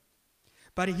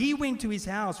 But he went to his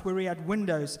house where he had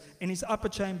windows in his upper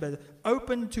chamber,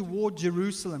 open toward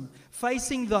Jerusalem,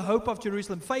 facing the hope of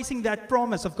Jerusalem, facing that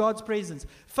promise of God's presence,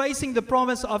 facing the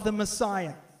promise of the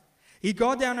Messiah. He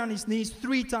got down on his knees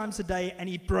 3 times a day and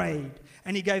he prayed.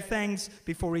 And he gave thanks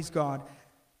before his God,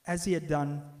 as he had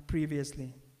done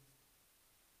previously.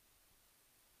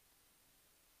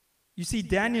 You see,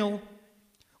 Daniel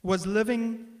was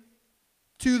living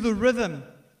to the rhythm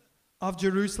of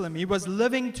Jerusalem. He was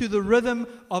living to the rhythm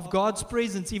of God's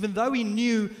presence, even though he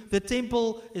knew the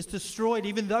temple is destroyed,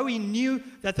 even though he knew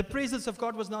that the presence of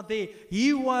God was not there.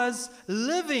 He was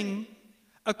living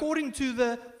according to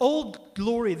the old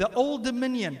glory, the old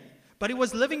dominion. But he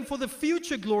was living for the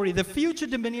future glory, the future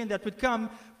dominion that would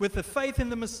come with the faith in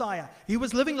the Messiah. He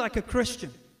was living like a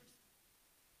Christian.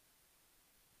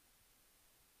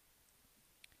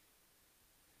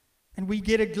 And we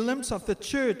get a glimpse of the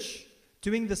church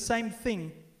doing the same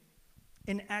thing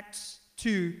in Acts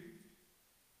 2.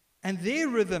 And their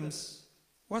rhythms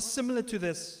was similar to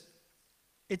this.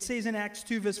 It says in Acts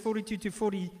 2, verse 42 to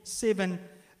 47,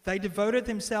 they devoted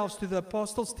themselves to the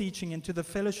apostles' teaching and to the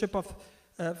fellowship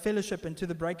and to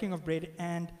the breaking of bread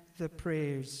and the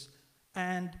prayers.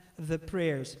 And the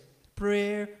prayers.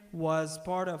 Prayer was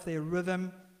part of their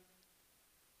rhythm.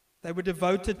 They were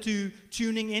devoted to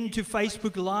tuning into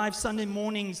Facebook Live Sunday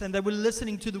mornings, and they were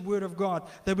listening to the Word of God.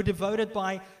 They were devoted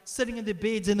by sitting in their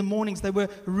beds in the mornings. They were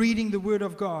reading the Word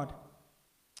of God.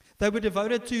 They were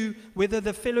devoted to whether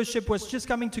the fellowship was just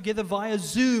coming together via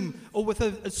Zoom or with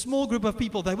a small group of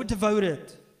people. They were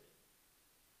devoted.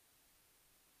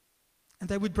 And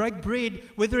they would break bread,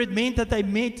 whether it meant that they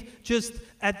met just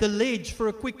at the ledge for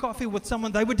a quick coffee with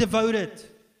someone. They were devoted.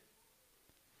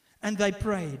 And they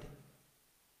prayed.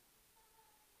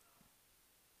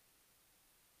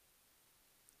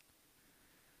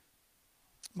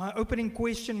 My opening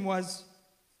question was,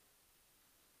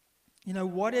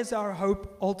 what is our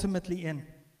hope ultimately in?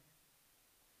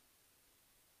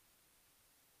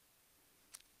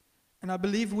 And I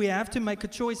believe we have to make a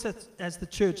choice as the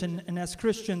church and as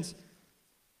Christians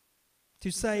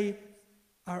to say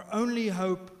our only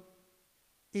hope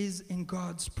is in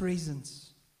God's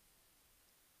presence.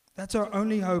 That's our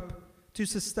only hope to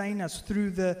sustain us through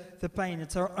the pain.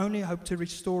 It's our only hope to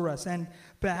restore us. And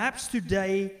perhaps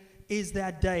today is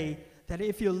that day that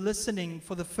if you're listening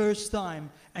for the first time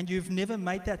and you've never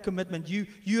made that commitment,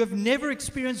 you have never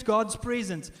experienced God's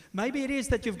presence. Maybe it is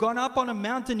that you've gone up on a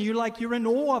mountain, you're in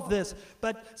awe of this,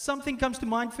 but something comes to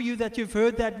mind for you that you've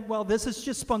heard that, well, this is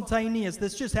just spontaneous,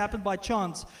 this just happened by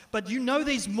chance, but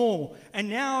there's more. And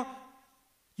now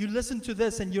you listen to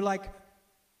this and you're like,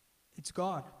 it's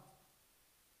God.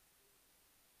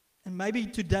 And maybe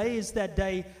today is that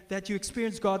day that you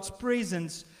experience God's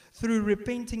presence through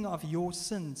repenting of your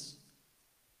sins.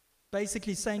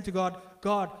 Basically saying to God,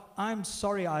 God, I'm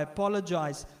sorry, I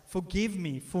apologize. Forgive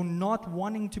me for not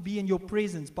wanting to be in your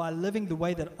presence by living the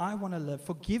way that I want to live.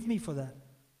 Forgive me for that.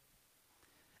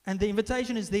 And the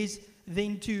invitation is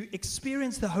then to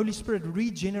experience the Holy Spirit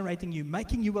regenerating you,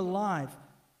 making you alive.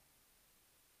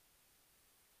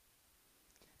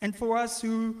 And for us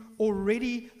who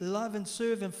already love and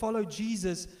serve and follow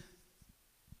Jesus,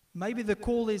 maybe the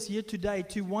call is here today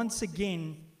to once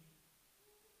again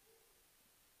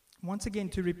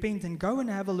to repent and go and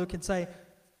have a look and say,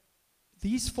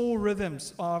 these 4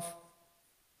 rhythms of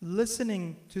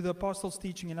listening to the apostles'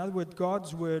 teaching, in other words,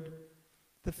 God's word,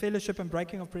 the fellowship and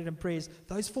breaking of bread and prayers,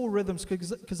 those 4 rhythms,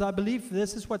 because I believe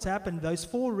this is what's happened. Those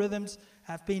 4 rhythms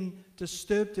have been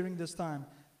disturbed during this time.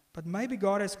 But maybe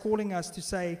God is calling us to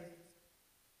say,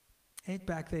 head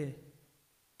back there.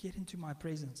 Get into my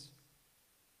presence.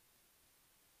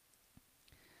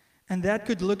 And that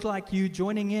could look like you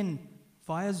joining in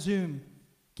via Zoom.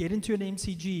 Get into an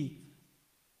MCG.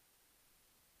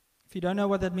 If you don't know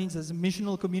what that means, there's a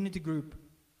missional community group.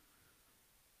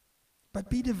 But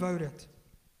be devoted.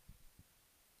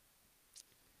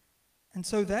 And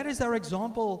so that is our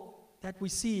example that we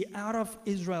see out of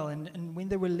Israel and when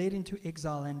they were led into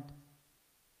exile. And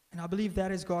I believe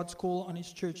that is God's call on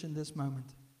His church in this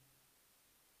moment.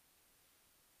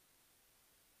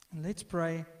 And let's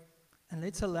pray and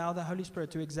let's allow the Holy Spirit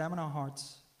to examine our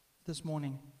hearts this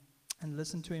morning and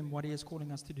listen to Him, what He is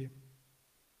calling us to do.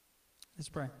 Let's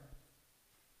pray.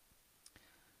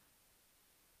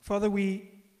 Father, we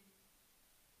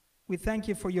thank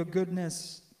You for Your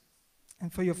goodness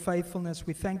and for Your faithfulness.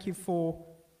 We thank You for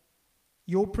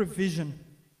Your provision.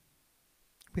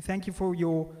 We thank You for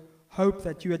Your hope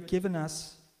that You had given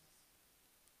us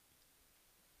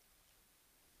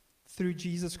through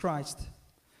Jesus Christ,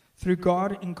 through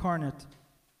God incarnate.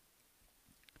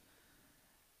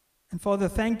 And Father,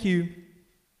 thank You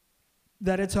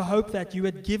that it's a hope that you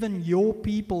had given your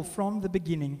people from the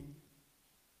beginning.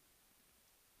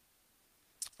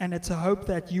 And it's a hope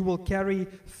that you will carry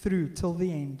through till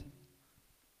the end.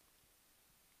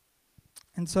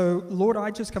 And so, Lord,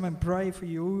 I just come and pray for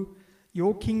you,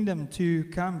 your kingdom to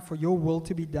come, for your will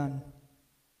to be done.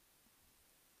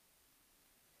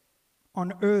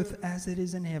 On earth as it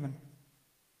is in heaven.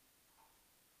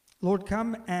 Lord,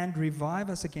 come and revive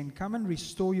us again. Come and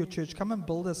restore your church. Come and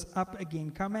build us up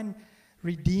again. Come and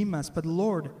redeem us. But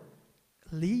Lord,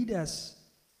 lead us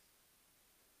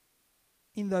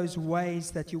in those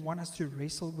ways that you want us to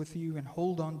wrestle with you and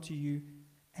hold on to you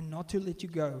and not to let you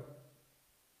go.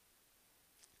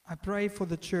 I pray for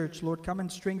the church. Lord, come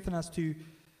and strengthen us to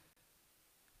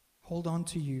hold on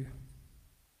to you.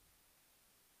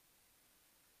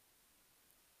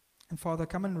 And Father,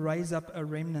 come and raise up a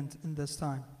remnant in this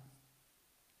time.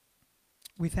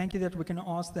 We thank you that we can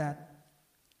ask that.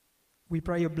 We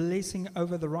pray your blessing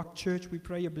over the Rock Church. We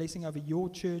pray your blessing over your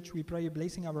church. We pray your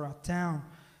blessing over our town.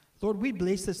 Lord, we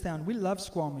bless this town. We love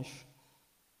Squamish.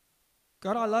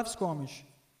 God, I love Squamish.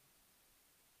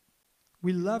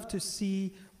 We love to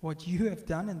see what you have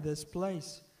done in this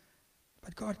place.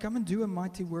 But God, come and do a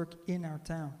mighty work in our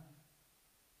town.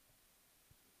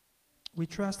 We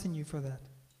trust in you for that.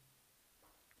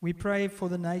 We pray for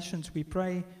the nations. We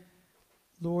pray,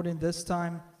 Lord, in this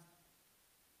time,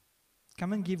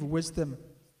 come and give wisdom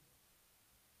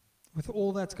with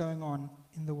all that's going on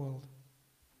in the world.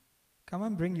 Come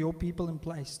and bring your people in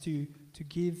place to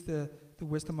give the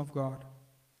wisdom of God.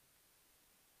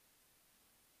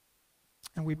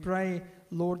 And we pray,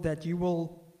 Lord, that you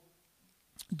will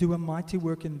do a mighty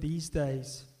work in these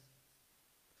days.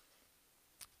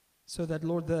 So that,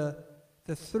 Lord, the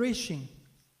threshing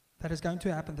that is going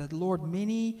to happen, that, Lord,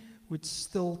 many would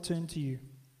still turn to you,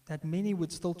 that many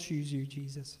would still choose you,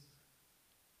 Jesus.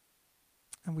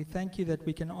 And we thank you that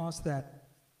we can ask that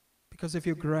because of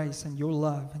your grace and your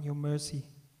love and your mercy.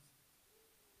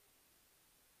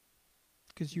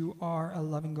 Because you are a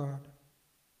loving God.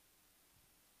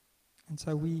 And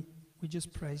so we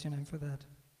just praise your name for that.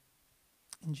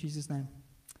 In Jesus' name,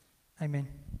 amen.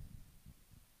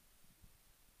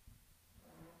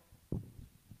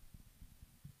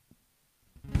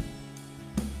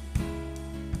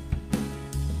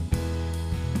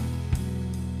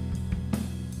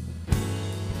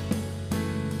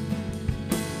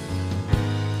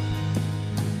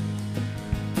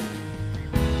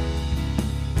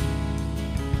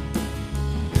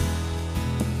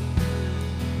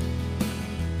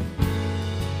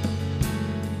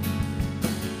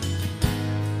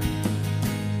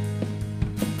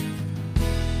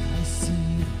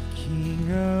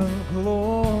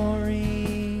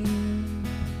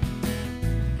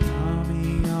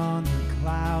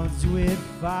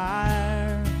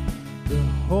 Fire, the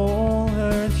whole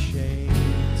earth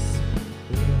shakes,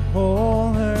 the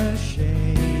whole earth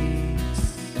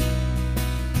shakes.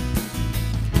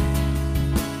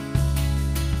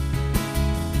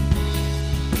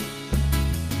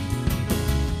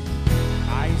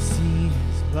 I see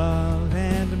his love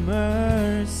and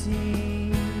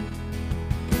mercy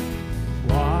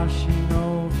washing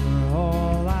over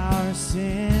all our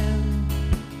sin.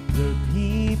 The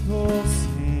people sing.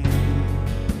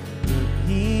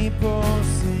 People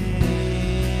sing,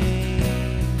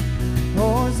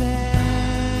 Hosanna,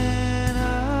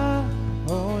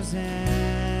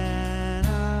 Hosanna,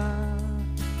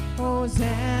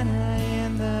 Hosanna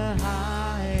in the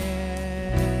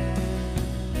highest.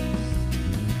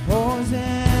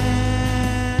 Hosanna,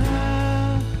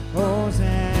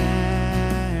 Hosanna,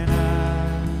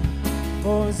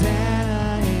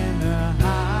 Hosanna in the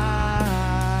highest.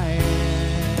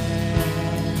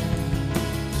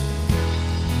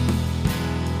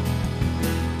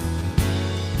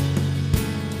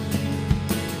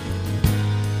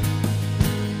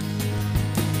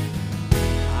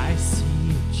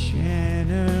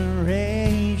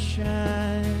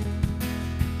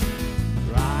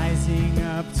 Rising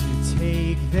up to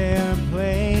take their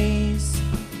place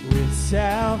with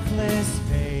selfless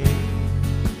faith,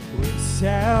 with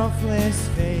selfless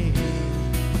faith.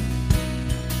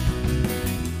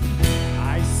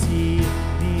 I see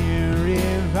near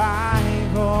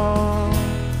revival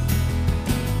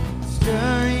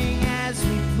stirring as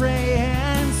we pray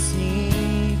and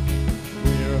seek.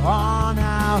 We're on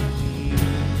our knees,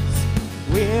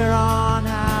 we're on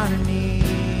our knees.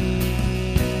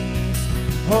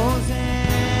 Hosanna,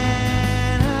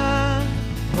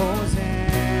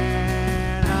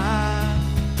 Hosanna,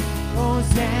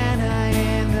 Hosanna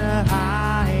in the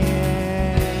highest.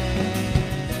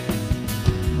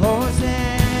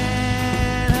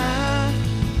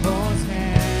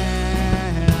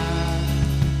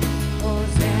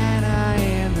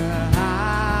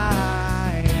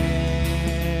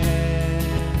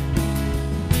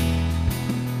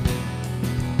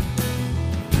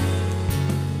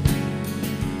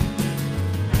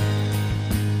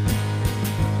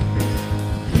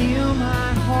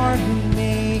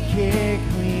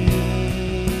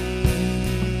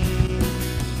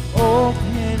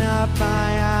 up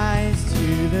my eyes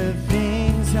to the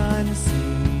things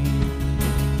unseen.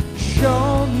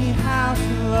 Show me how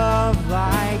to love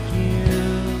like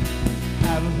you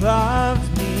have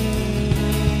loved me.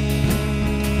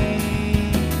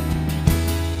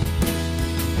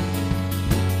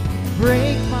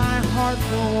 Break my heart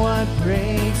for what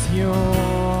breaks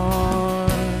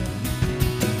yours.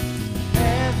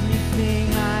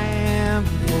 Everything I am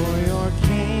for your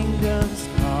kingdom's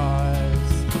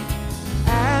cause.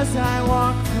 As I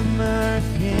walk from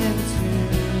earth into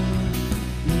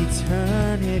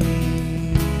eternity.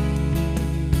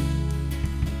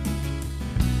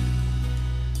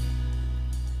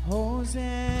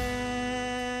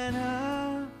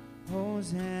 Hosanna,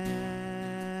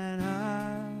 Hosanna,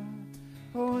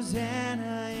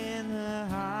 Hosanna in the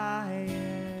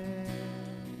highest.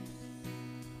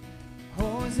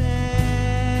 Hosanna,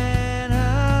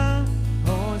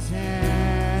 Hosanna,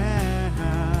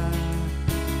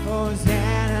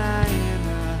 Hosanna in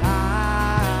the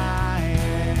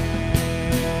highest.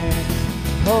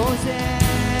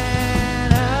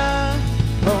 Hosanna,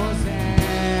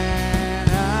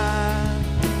 Hosanna,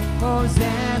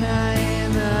 Hosanna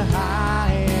in the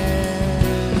highest.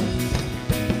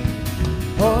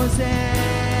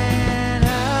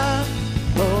 Hosanna,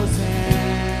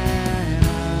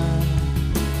 Hosanna,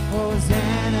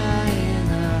 Hosanna in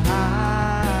the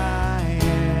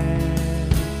highest.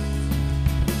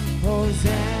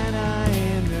 Hosanna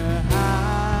in the highest.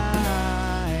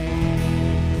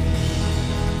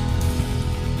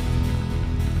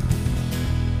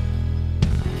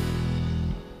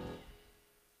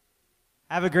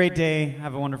 Have a great day.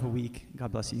 Have a wonderful week.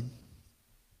 God bless you.